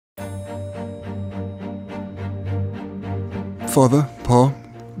Father, Pa,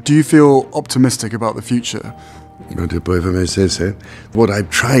 do you feel optimistic about the future? My dear boy, if I may say so, what I've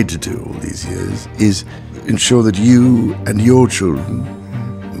tried to do all these years is ensure that you and your children,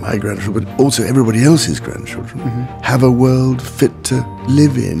 my grandchildren, but also everybody else's grandchildren, have a world fit to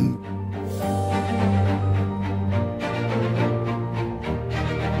live in.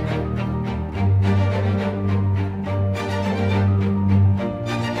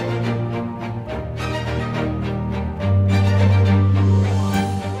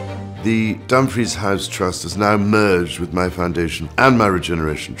 The Dumfries House Trust has now merged with my foundation and my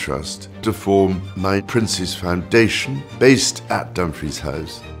Regeneration Trust to form my Prince's Foundation, based at Dumfries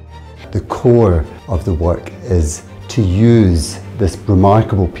House. The core of the work is to use this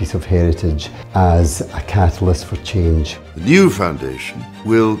remarkable piece of heritage as a catalyst for change. The new foundation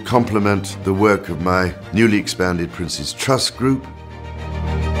will complement the work of my newly expanded Prince's Trust Group.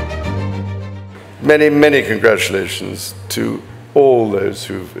 Many, many congratulations to all those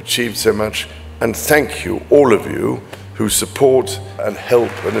who've achieved so much, and thank you, all of you, who support and help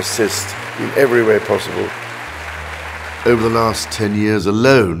and assist in every way possible. Over the last 10 years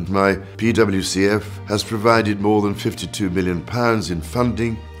alone, my PWCF has provided more than £52 million in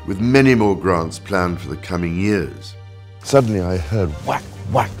funding, with many more grants planned for the coming years. Suddenly I heard whack,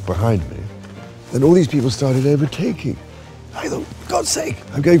 whack behind me, and all these people started overtaking. I thought, for God's sake,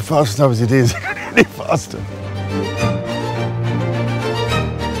 I'm going fast enough as it is, really faster.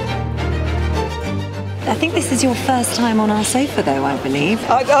 I think this is your first time on our sofa, though, I believe.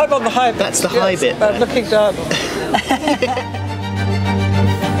 I'm on the high bit. That's the high bit. I'm looking down.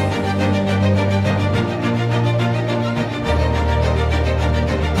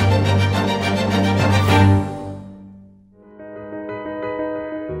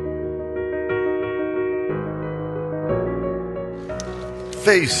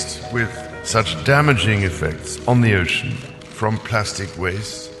 Faced with such damaging effects on the ocean from plastic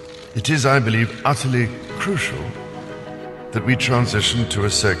waste, it is, I believe, utterly crucial that we transition to a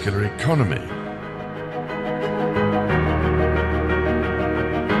circular economy.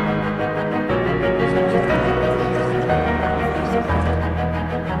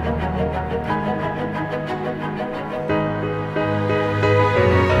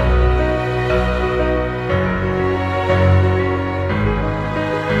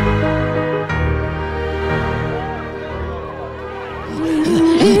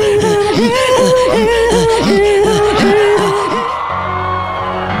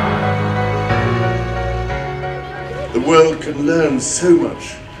 The world can learn so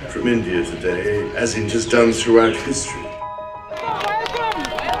much from India today, as it has done throughout history.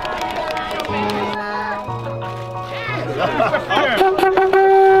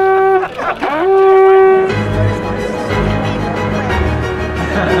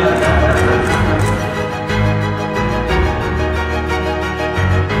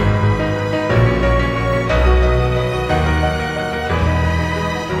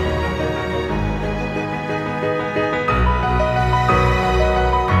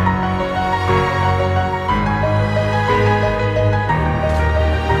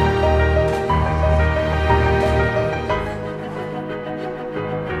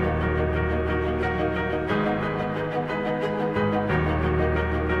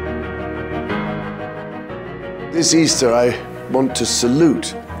 This Easter, I want to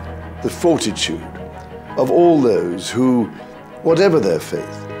salute the fortitude of all those who, whatever their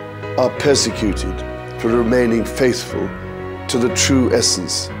faith, are persecuted for remaining faithful to the true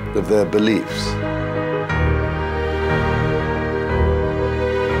essence of their beliefs.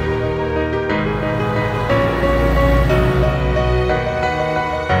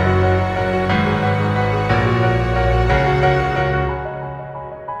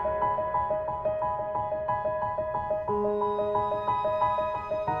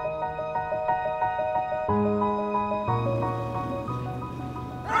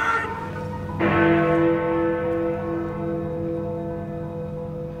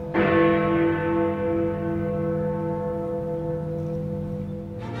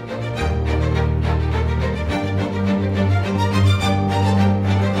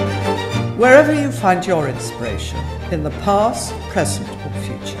 Wherever you find your inspiration, in the past, present or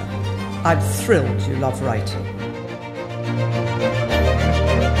future, I'm thrilled you love writing.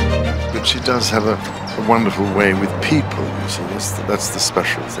 But she does have a wonderful way with people, you see. That's the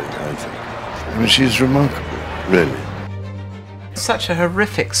special thing, I think. I mean, she's remarkable, really. Such a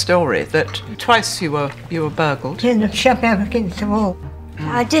horrific story that twice you were burgled. In the shop up against the wall.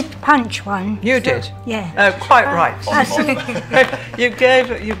 I did punch one. You did? Yeah. Oh, quite right. You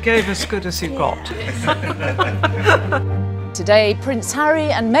gave as good as you got. Today, Prince Harry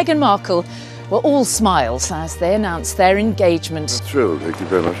and Meghan Markle were all smiles as they announced their engagement. Thrilled, thank you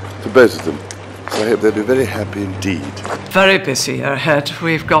very much, to both of them. So I hope they'll be very happy indeed. Very busy year ahead.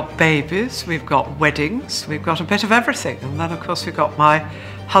 We've got babies, we've got weddings, we've got a bit of everything. And then, of course, we've got my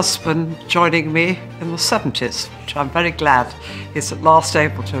husband joining me in the 70s, which I'm very glad is at last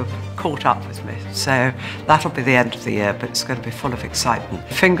able to have caught up with me. So that'll be the end of the year, but it's going to be full of excitement.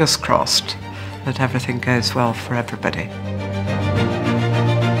 Fingers crossed that everything goes well for everybody.